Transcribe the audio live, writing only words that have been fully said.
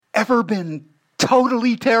ever been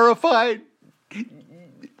totally terrified?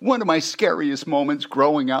 One of my scariest moments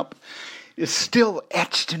growing up is still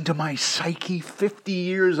etched into my psyche 50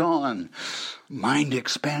 years on.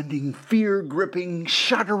 Mind-expanding, fear-gripping,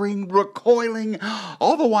 shuddering, recoiling,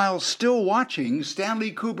 all the while still watching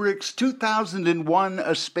Stanley Kubrick's 2001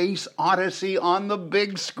 A Space Odyssey on the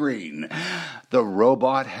big screen. The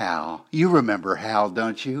robot Hal. You remember Hal,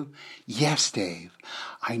 don't you? Yes, Dave.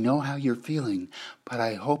 I know how you're feeling, but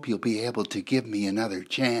I hope you'll be able to give me another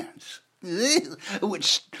chance.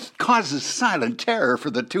 Which causes silent terror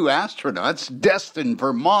for the two astronauts destined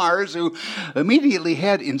for Mars, who immediately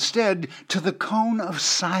head instead to the Cone of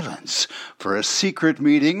Silence for a secret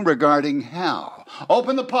meeting regarding Hal.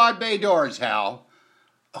 Open the pod bay doors, Hal.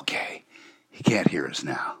 Okay, he can't hear us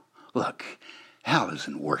now. Look, Hal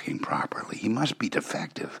isn't working properly. He must be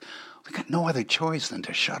defective. We got no other choice than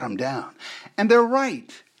to shut him down. And they're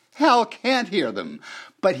right. Hal can't hear them,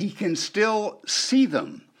 but he can still see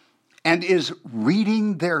them. And is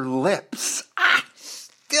reading their lips.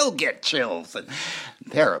 Still get chills and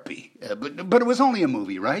therapy. But it was only a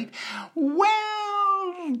movie, right?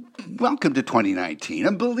 Well, welcome to 2019.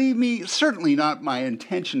 And believe me, certainly not my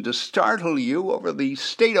intention to startle you over the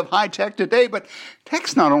state of high-tech today, but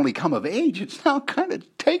tech's not only come of age, it's now kind of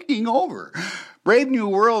taking over. Brave New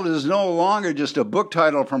World is no longer just a book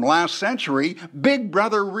title from last century. Big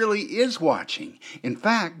Brother really is watching. In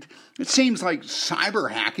fact, it seems like cyber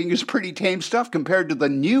hacking is pretty tame stuff compared to the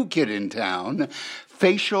new kid in town,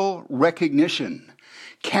 facial recognition.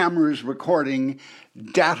 Cameras recording,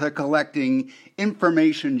 data collecting,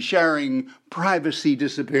 information sharing, privacy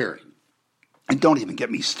disappearing. And don't even get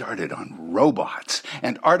me started on robots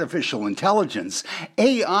and artificial intelligence.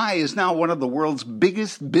 AI is now one of the world's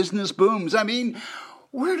biggest business booms. I mean,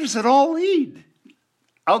 where does it all lead?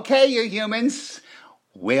 Okay, you humans,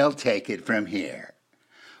 we'll take it from here.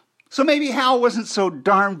 So maybe Hal wasn't so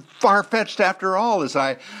darn far-fetched after all as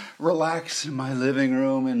I relax in my living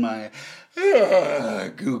room in my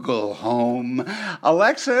Google Home.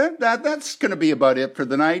 Alexa, that's going to be about it for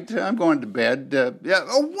the night. I'm going to bed.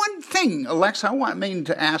 One thing, Alexa, I mean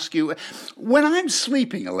to ask you. When I'm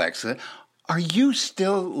sleeping, Alexa, are you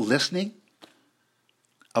still listening?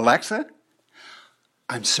 Alexa?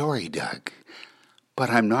 I'm sorry, Doug, but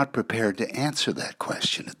I'm not prepared to answer that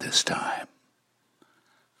question at this time.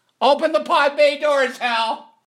 Open the pod bay doors, Hal!